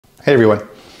Hey everyone.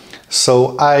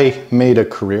 So I made a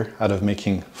career out of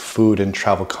making food and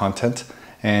travel content,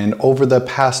 and over the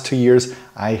past 2 years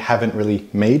I haven't really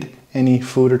made any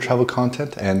food or travel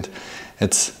content, and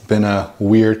it's been a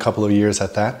weird couple of years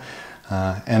at that.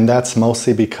 And that's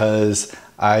mostly because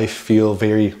I feel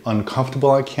very uncomfortable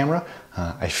on camera.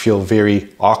 I feel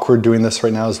very awkward doing this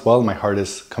right now as well. My heart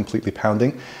is completely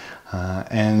pounding.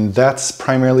 And that's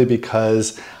primarily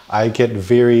because I get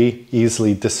very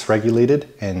easily dysregulated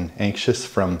and anxious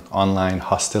from online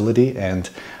hostility, and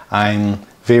I'm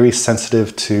very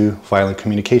sensitive to violent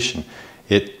communication.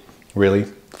 It really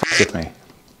fucks with me.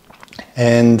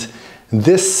 And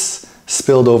this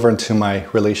spilled over into my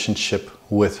relationship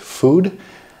with food.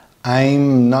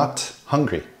 I'm not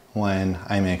hungry when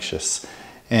I'm anxious.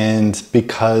 And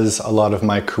because a lot of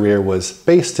my career was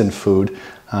based in food,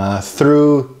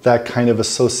 through that kind of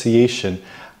association,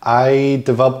 I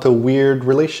developed a weird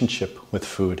relationship with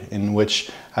food in which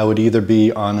I would either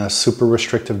be on a super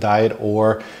restrictive diet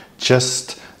or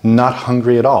just not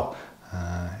hungry at all.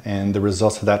 And the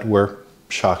results of that were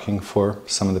shocking for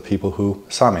some of the people who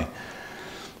saw me.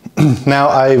 Now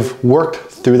I've worked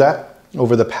through that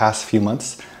over the past few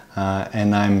months,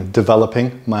 and I'm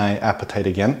developing my appetite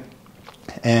again.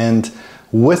 And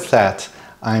with that,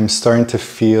 I'm starting to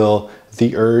feel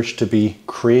the urge to be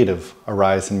creative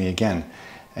arise in me again.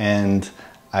 And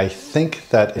I think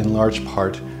that in large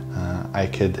part, I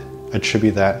could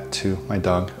attribute that to my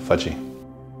dog, Fudgy.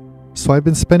 So I've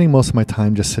been spending most of my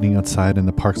time just sitting outside in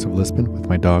the parks of Lisbon with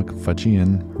my dog, Fudgy,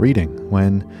 and reading,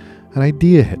 when an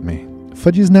idea hit me.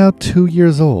 Fudgy's now 2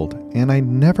 years old, and I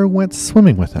never went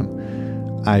swimming with him.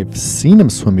 I've seen him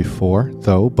swim before,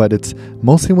 though, but it's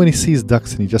mostly when he sees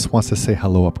ducks and he just wants to say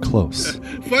hello up close.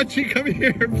 Fudgy, come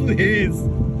here, please.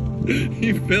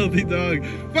 You filthy dog.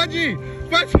 Fudgy!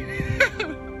 Fudgy!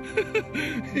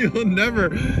 You'll never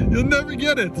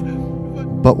get it.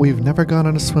 But we've never gone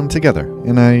on a swim together,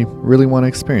 and I really want to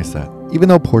experience that. Even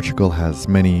though Portugal has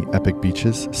many epic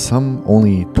beaches, some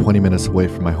only 20 minutes away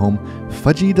from my home,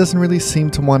 Fudgy doesn't really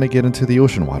seem to want to get into the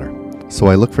ocean water. So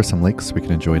I looked for some lakes we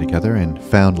can enjoy together and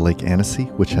found Lake Annecy,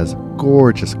 which has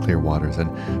gorgeous clear waters and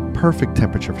perfect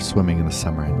temperature for swimming in the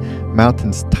summer, and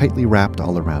mountains tightly wrapped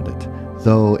all around it.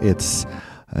 Though it's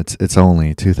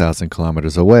only 2,000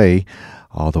 kilometers away,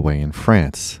 all the way in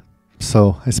France.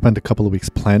 So I spent a couple of weeks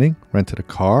planning, rented a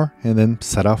car, and then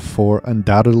set off for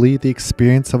undoubtedly the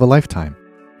experience of a lifetime.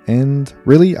 And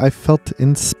really, I felt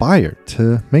inspired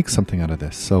to make something out of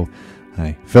this. So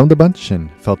I filmed a bunch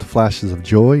and felt flashes of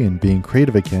joy in being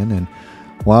creative again. And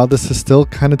while this is still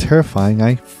kind of terrifying,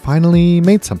 I finally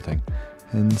made something.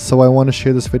 And so I want to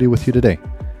share this video with you today.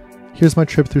 Here's my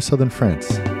trip through southern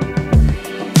France.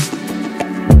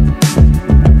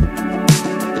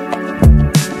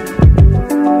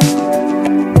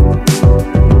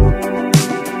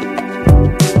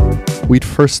 We'd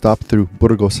first stop through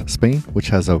Burgos, Spain, which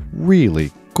has a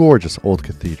really gorgeous old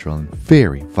cathedral and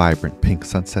very vibrant pink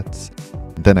sunsets.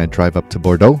 Then I'd drive up to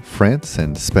Bordeaux, France,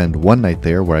 and spend one night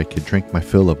there where I could drink my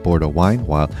fill of Bordeaux wine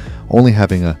while only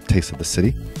having a taste of the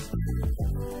city.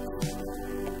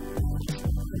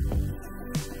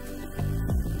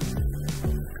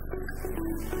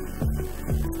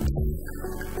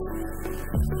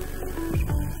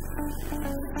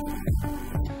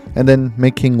 And then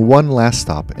making one last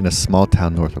stop in a small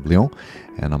town north of Lyon,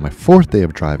 and on my fourth day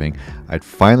of driving, I'd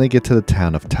finally get to the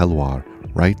town of Telloir,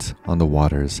 right on the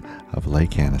waters of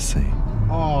Lake Annecy.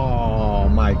 Oh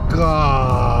my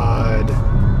god!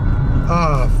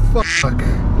 Oh fuck!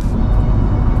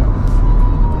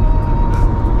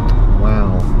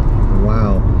 Wow.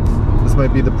 This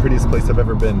might be the prettiest place I've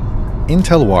ever been. In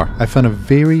Telloir, I found a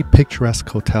very picturesque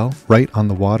hotel right on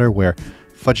the water where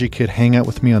Fudgy could hang out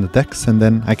with me on the decks, and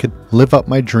then I could live up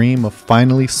my dream of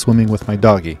finally swimming with my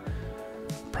doggy.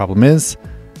 Problem is,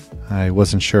 I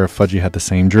wasn't sure if Fudgy had the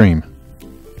same dream.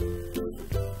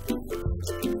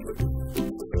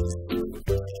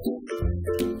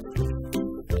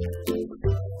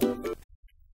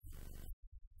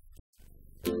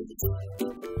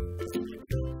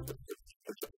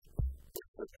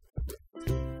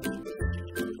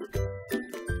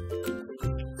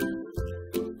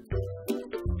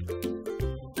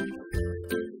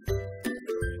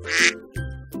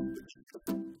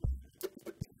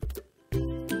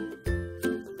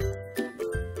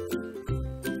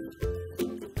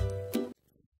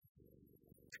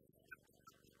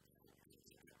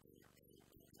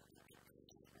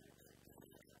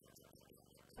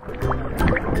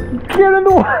 Get in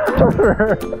the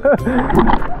water!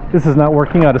 This is not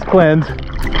working out as planned.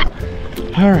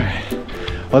 Alright.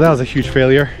 Well, that was a huge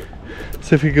failure.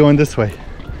 See if we can go in this way.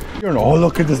 You're oh,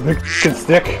 look at this big f***ing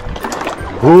stick.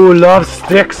 Who loves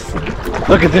sticks?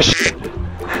 Look at this shit.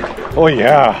 Oh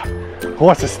yeah. Who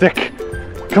wants a stick?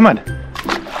 Come on.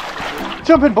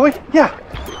 Jump in, boy. Yeah.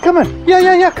 Come on.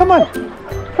 Yeah. Come on.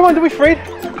 Come on, don't be afraid.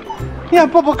 Yeah,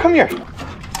 Bubble, come here.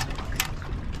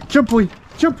 Jump, boy.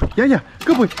 Jump. Yeah.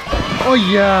 Good boy. Oh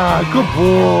yeah. Good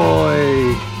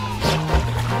boy.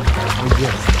 Oh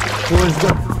yes. Who is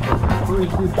that? Who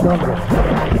is this jungle?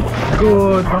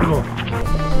 Good jungle. Oh.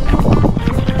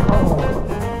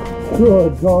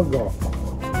 Good doggo.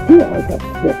 Yeah, I got a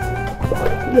stick.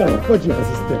 Yeah, Fudgy has a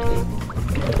stick.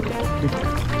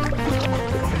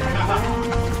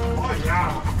 Oh yeah.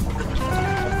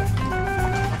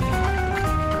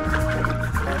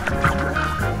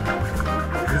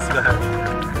 This guy.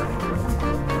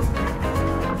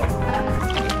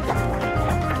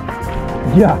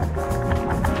 Yeah.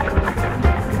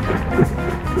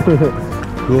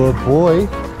 Good boy.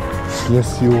 Yes,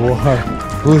 you are.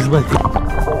 Who's my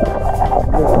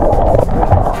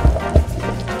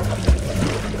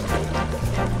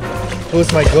Who's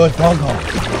my good doggo?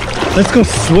 Let's go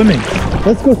swimming.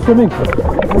 Let's go swimming.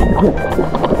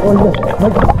 Oh yes, my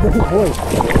good boy.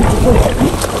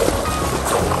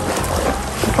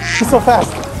 He's so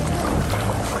fast.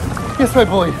 Yes, my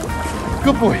boy.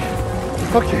 Good boy.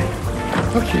 Okay,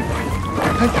 boy.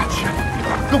 I got you.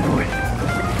 Good boy.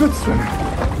 Good swimmer.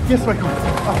 Yes, my boy.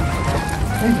 Oh.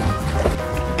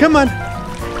 Come on.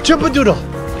 Jump a doodle.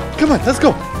 Come on, let's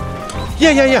go.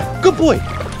 Yeah. Good boy.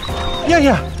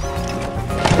 Yeah.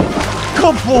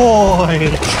 Good boy.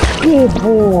 Good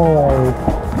boy.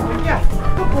 Yeah,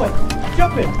 good boy.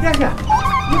 Jump in. Yeah.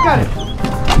 You got it.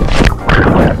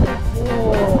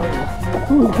 Oh,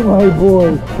 who's my boy?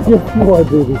 Yes, you are,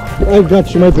 baby. I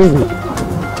got you, my baby.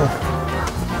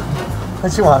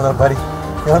 What you want, little buddy?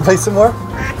 You want to play some more?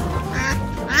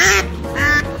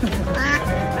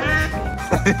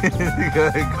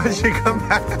 Fudgy, come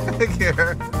back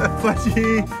here. Fudgy.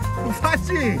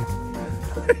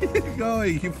 Where are you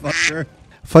going, you fucker?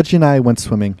 Fudgy and I went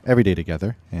swimming every day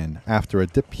together, and after a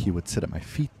dip, he would sit at my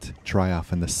feet, dry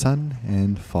off in the sun,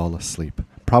 and fall asleep,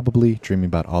 probably dreaming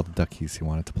about all the duckies he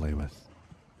wanted to play with.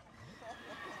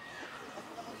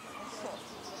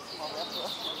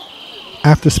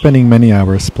 After spending many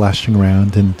hours splashing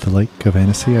around in the Lake of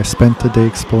Annecy, I spent a day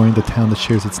exploring the town that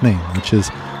shares its name, which is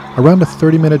around a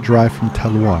 30-minute drive from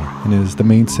Terroir and is the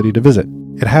main city to visit.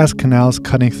 It has canals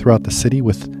cutting throughout the city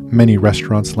with many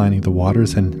restaurants lining the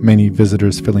waters and many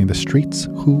visitors filling the streets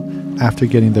who, after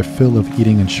getting their fill of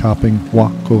eating and shopping,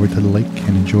 walk over to the lake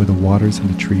and enjoy the waters and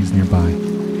the trees nearby.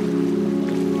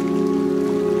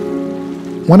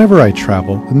 Whenever I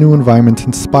travel, the new environments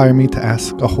inspire me to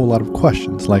ask a whole lot of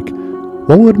questions like,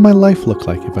 what would my life look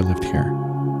like if I lived here?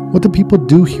 What do people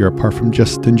do here apart from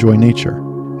just enjoy nature?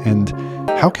 And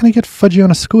how can I get Fudgy on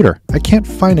a scooter? I can't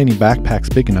find any backpacks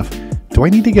big enough. Do I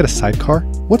need to get a sidecar?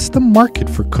 What's the market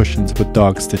for cushions with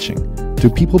dog stitching? Do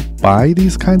people buy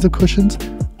these kinds of cushions?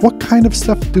 What kind of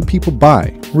stuff do people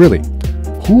buy? Really?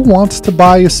 Who wants to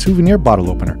buy a souvenir bottle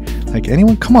opener? Like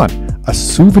anyone? Come on. A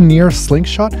souvenir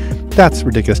slingshot? That's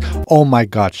ridiculous. Oh my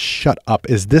god, shut up.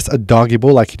 Is this a doggy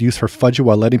bowl I could use for Fudgy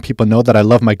while letting people know that I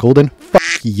love my golden? Fuck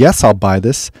yes, I'll buy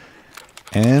this.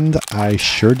 And I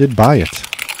sure did buy it.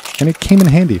 And it came in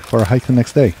handy for a hike the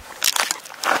next day.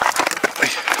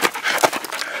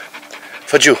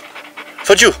 Fudgy,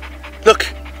 look.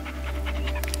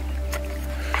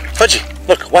 Fudgy,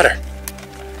 look, water.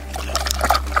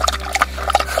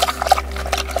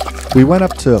 We went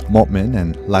up to Montmin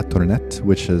and La Tournette,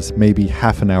 which is maybe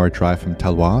half an hour drive from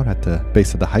Terroir at the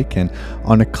base of the hike, and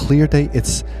on a clear day,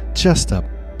 it's just a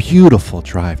beautiful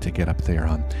drive to get up there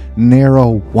on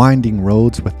narrow, winding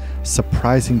roads with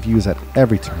surprising views at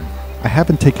every turn. I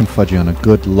haven't taken Fudgy on a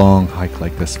good long hike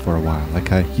like this for a while,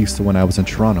 like I used to when I was in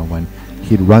Toronto, when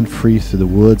he'd run free through the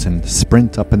woods and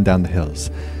sprint up and down the hills.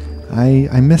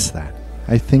 I miss that.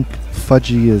 I think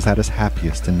Fudgy is at his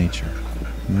happiest in nature.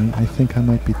 I think I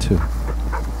might be too.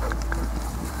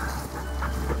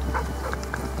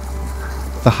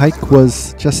 The hike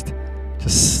was just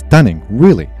stunning,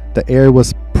 really. The air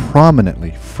was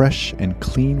prominently fresh and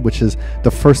clean, which is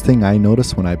the first thing I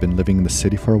noticed when I've been living in the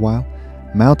city for a while.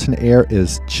 Mountain air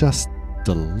is just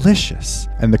delicious,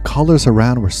 and the colors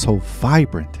around were so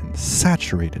vibrant and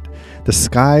saturated. The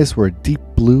skies were a deep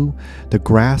blue, the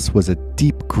grass was a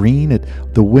deep green,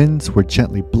 the winds were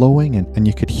gently blowing, and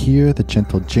you could hear the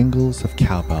gentle jingles of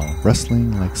cowbell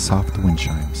rustling like soft wind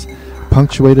chimes,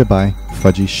 punctuated by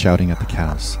Fudgy shouting at the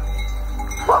cows.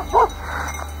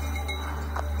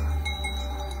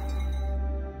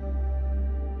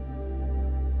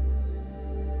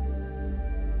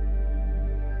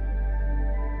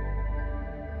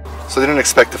 So I didn't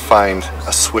expect to find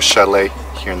a Swiss chalet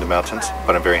here in the mountains,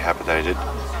 but I'm very happy that I did.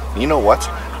 And you know what?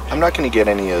 I'm not going to get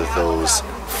any of those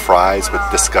fries with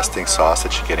disgusting sauce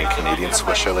that you get in Canadian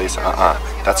Swiss chalets.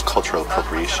 That's cultural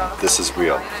appropriation. This is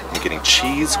real. I'm getting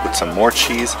cheese with some more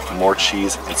cheese,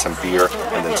 and some beer,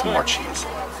 and then some more cheese.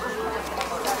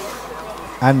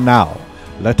 And now,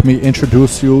 let me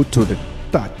introduce you to the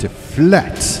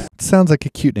tartiflette. It sounds like a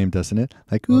cute name, doesn't it?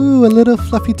 Like, ooh, a little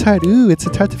fluffy tart. Ooh, it's a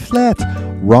tartiflette.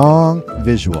 Wrong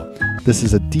visual. This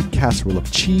is a deep casserole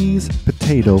of cheese,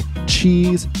 potato,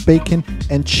 cheese, bacon,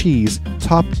 and cheese,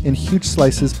 topped in huge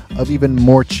slices of even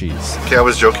more cheese. Okay, I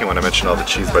was joking when I mentioned all the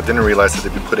cheese, but I didn't realize that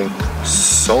they'd be putting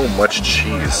so much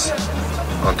cheese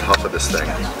on top of this thing.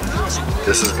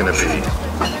 This is gonna be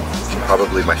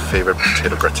probably my favorite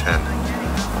potato gratin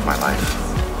of my life.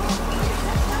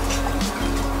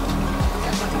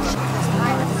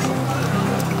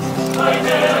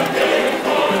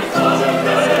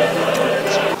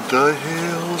 The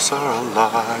hills are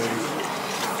alive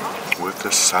with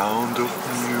the sound of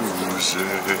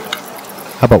music.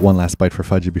 How about one last bite for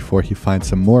Fudgy before he finds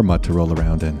some more mud to roll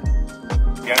around in?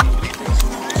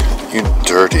 You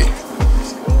dirty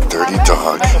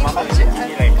dog.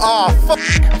 Oh, fuck!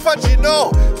 Fudgy,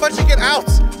 no! Fudgy, get out!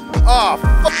 Oh,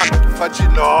 fuck! Fudgy,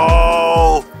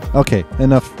 no! Okay,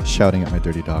 enough shouting at my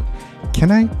dirty dog.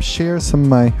 Can I share some of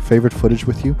my favorite footage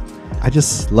with you? I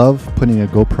just love putting a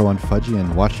GoPro on Fudgy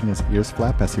and watching his ears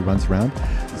flap as he runs around.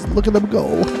 Just look at them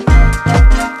go.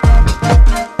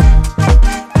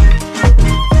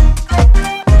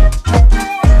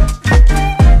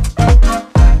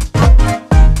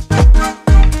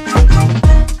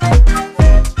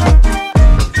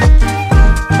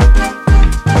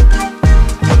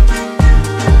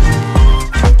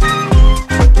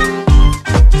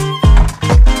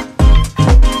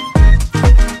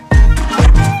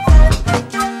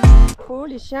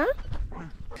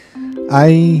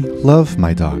 I love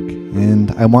my dog,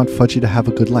 and I want Fudgy to have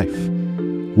a good life.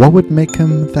 What would make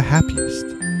him the happiest?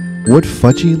 Would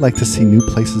Fudgy like to see new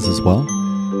places as well?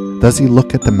 Does he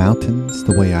look at the mountains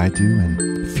the way I do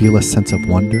and feel a sense of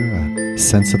wonder, a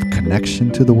sense of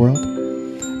connection to the world?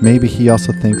 Maybe he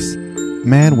also thinks,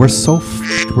 man, we're so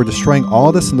f***ed, we're destroying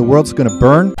all this and the world's gonna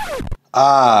burn?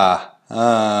 That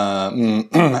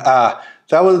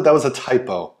was a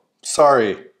typo.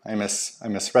 Sorry, I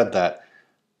misread that.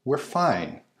 We're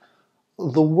fine.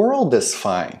 The world is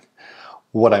fine.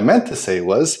 What I meant to say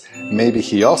was, maybe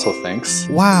he also thinks,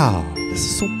 wow, this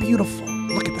is so beautiful.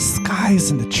 Look at the skies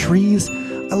and the trees.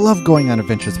 I love going on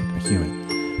adventures with a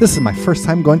human. This is my first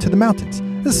time going to the mountains.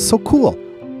 This is so cool.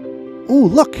 Ooh,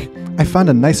 look, I found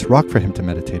a nice rock for him to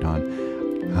meditate on.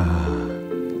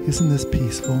 Isn't this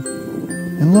peaceful?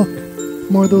 And look,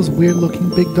 more of those weird looking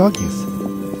big doggies.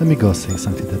 Let me go say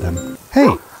something to them. Hey,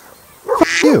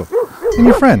 f*** you. And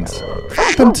your friends.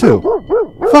 Fuck them too.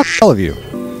 Fuck all of you.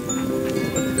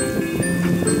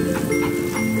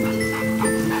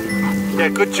 Yeah,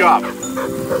 good job.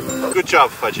 Good job,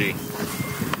 Fudgy.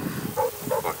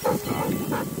 Fuck this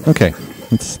dog. Okay,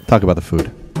 let's talk about the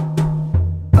food.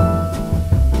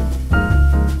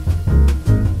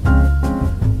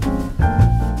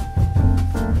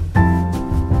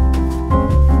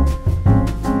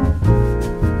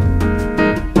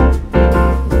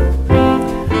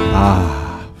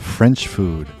 French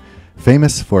food,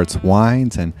 famous for its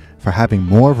wines and for having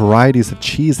more varieties of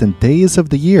cheese than days of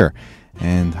the year.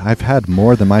 And I've had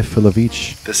more than my fill of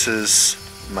each. this is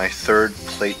my third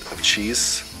plate of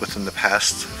cheese within the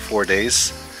past 4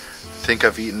 days. I think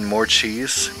I've eaten more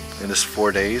cheese in this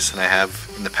 4 days than I have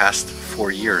in the past 4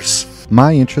 years.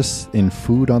 My interest in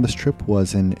food on this trip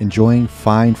was in enjoying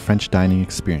fine French dining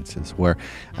experiences where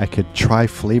I could try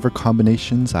flavor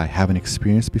combinations I haven't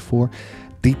experienced before,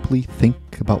 deeply think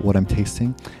about what I'm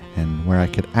tasting, and where I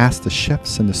could ask the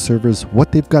chefs and the servers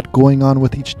what they've got going on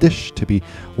with each dish to be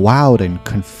wowed and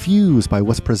confused by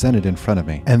what's presented in front of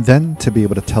me, and then to be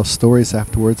able to tell stories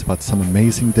afterwards about some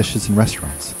amazing dishes in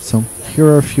restaurants. So here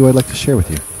are a few I'd like to share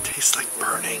with you. Tastes like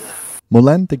burning.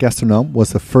 Moulin du Gastronome was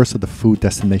the first of the food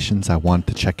destinations I wanted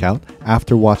to check out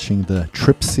after watching the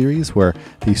Trip series, where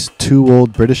these two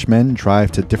old British men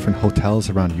drive to different hotels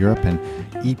around Europe and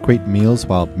eat great meals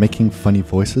while making funny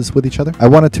voices with each other. I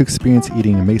wanted to experience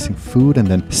eating amazing food and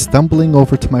then stumbling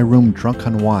over to my room drunk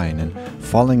on wine and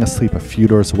falling asleep a few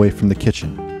doors away from the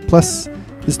kitchen. Plus,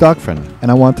 it's dog friendly,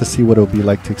 and I want to see what it would be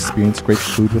like to experience great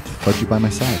food with Fudgy by my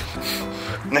side.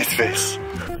 Nice face.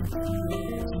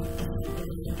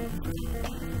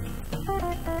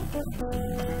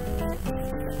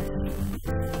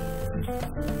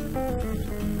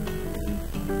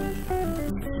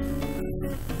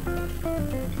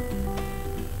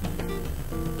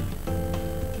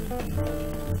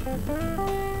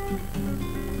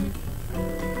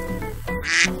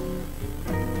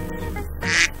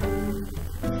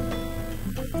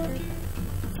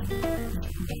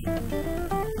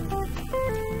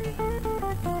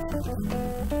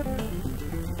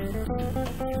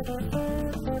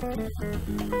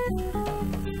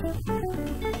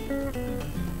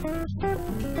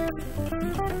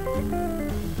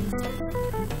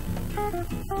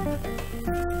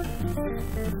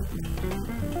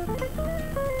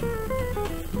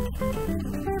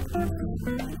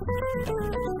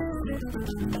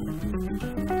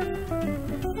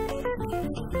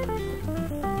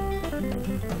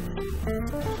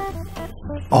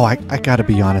 Oh, I gotta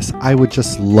be honest, I'd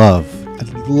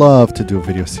love to do a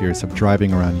video series of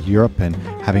driving around Europe and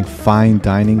having fine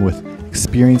dining with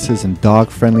experiences in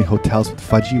dog-friendly hotels with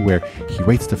Fudgy, where he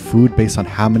rates the food based on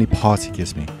how many paws he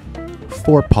gives me.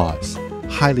 4 paws.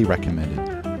 Highly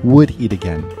recommended. Would eat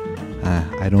again.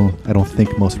 I don't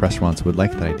think most restaurants would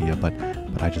like that idea, but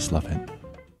I just love it.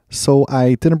 So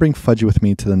I didn't bring Fudgy with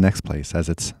me to the next place, as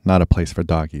it's not a place for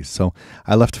doggies. So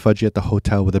I left Fudgy at the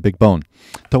hotel with a big bone.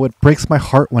 Though it breaks my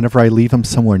heart whenever I leave him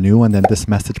somewhere new and then this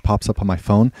message pops up on my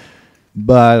phone.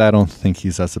 But I don't think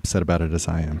he's as upset about it as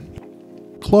I am.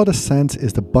 Clos de Sens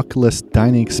is the bucket list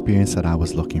dining experience that I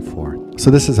was looking for. So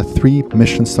this is a 3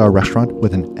 Michelin star restaurant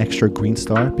with an extra green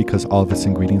star because all of its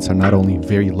ingredients are not only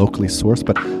very locally sourced,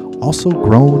 but also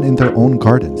grown in their own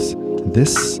gardens.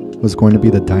 This was going to be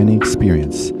the dining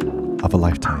experience of a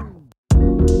lifetime.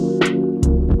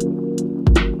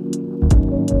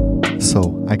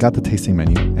 So I got the tasting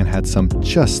menu and had some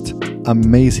just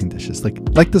amazing dishes,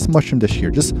 like this mushroom dish here.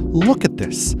 Just look at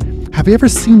this. Have you ever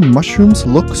seen mushrooms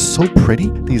look so pretty?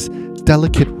 These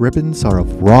delicate ribbons are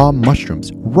of raw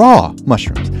mushrooms. Raw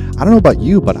mushrooms. I don't know about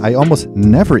you, but I almost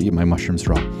never eat my mushrooms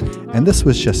raw. And this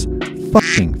was just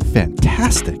fucking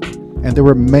fantastic. And there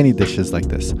were many dishes like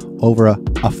this over a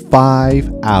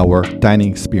 5-hour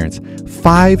dining experience.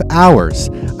 5 hours!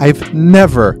 I've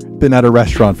never been at a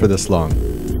restaurant for this long.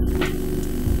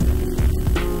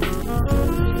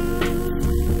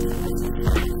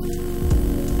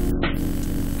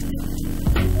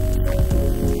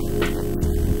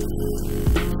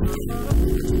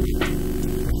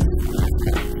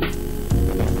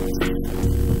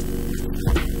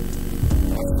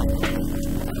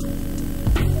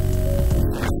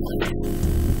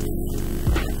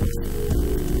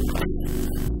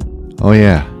 Oh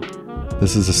yeah,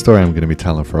 this is a story I'm going to be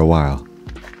telling for a while.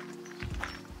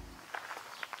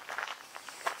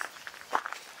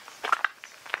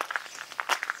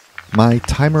 My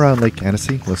time around Lake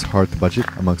Annecy was hard to budget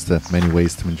amongst the many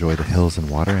ways to enjoy the hills and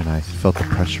water, and I felt the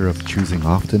pressure of choosing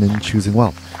often and choosing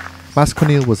well.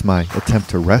 Masconil was my attempt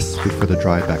to rest before the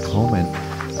drive back home, and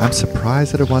I'm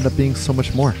surprised that it wound up being so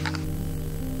much more.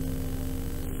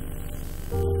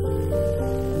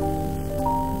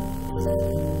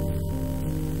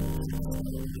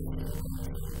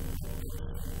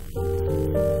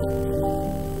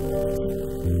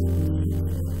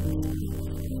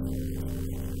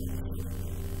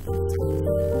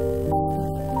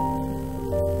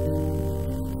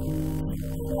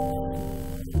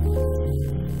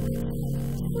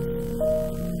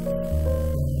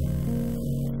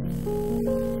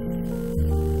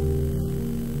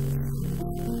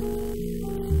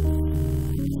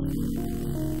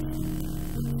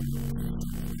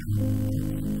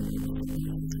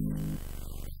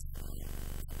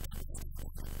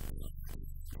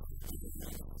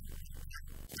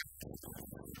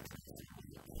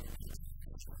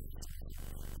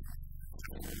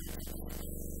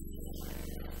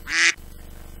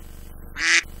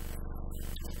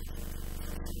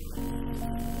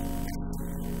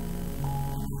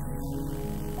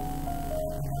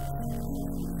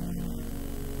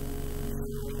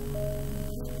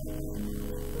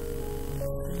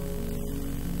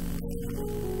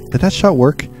 Did that shot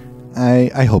work?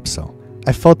 I hope so.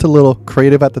 I felt a little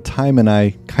creative at the time and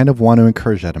I kind of want to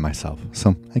encourage that in myself,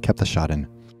 so I kept the shot in.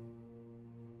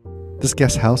 This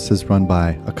guest house is run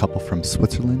by a couple from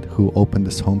Switzerland who opened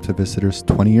this home to visitors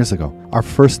 20 years ago. Our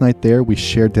first night there, we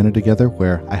shared dinner together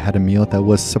where I had a meal that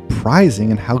was surprising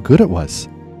in how good it was.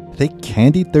 They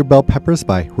candied their bell peppers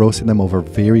by roasting them over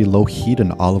very low heat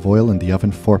in olive oil in the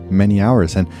oven for many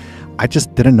hours, and I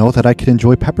just didn't know that I could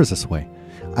enjoy peppers this way.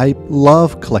 I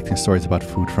love collecting stories about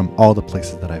food from all the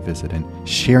places that I visit and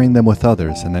sharing them with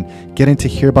others, and then getting to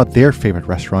hear about their favorite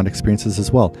restaurant experiences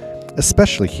as well,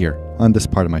 especially here on this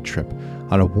part of my trip,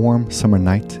 on a warm summer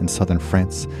night in southern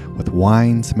France with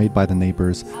wines made by the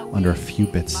neighbors under a few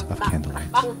bits of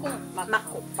candlelight.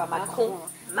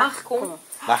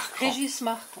 Marc. Régis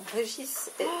Marc. Régis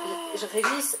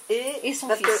et son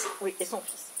parce fils. Que, oui, et son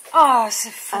fils. Ah,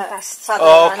 c'est fantastique. Father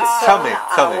Oh, and tell son me,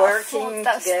 are tell me. working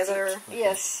Fantastic. together.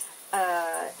 Yes.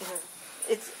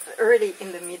 It's really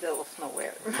in the middle of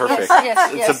nowhere. Perfect.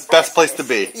 Yes, It's yes. the best place to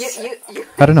be.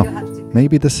 I don't you have know. to-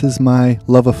 Maybe this is my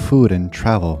love of food and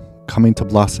travel coming to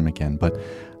blossom again, but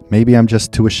maybe I'm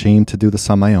just too ashamed to do this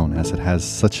on my own as it has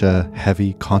such a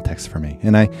heavy context for me,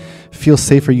 and I feel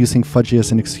safer using Fudgy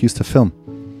as an excuse to film.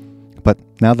 But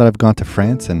now that I've gone to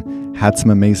France and had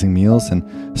some amazing meals and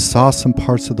saw some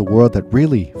parts of the world that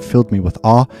really filled me with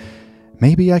awe,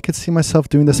 maybe I could see myself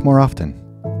doing this more often.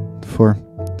 For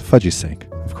Fudgy's sake,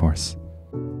 of course.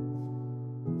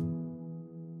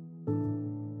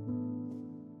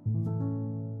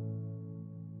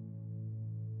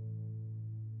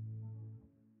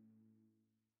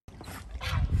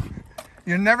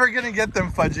 You're never gonna get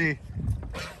them, Fudgy.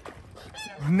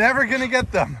 Never gonna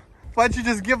get them. Fudgy,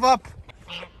 just give up.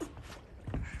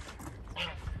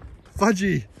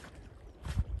 Fudgy.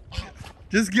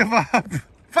 Just give up.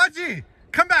 Fudgy,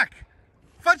 come back.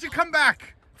 Fudgy, come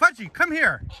back. Fudgy, come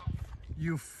here.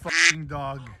 You fucking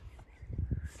dog.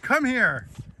 Come here.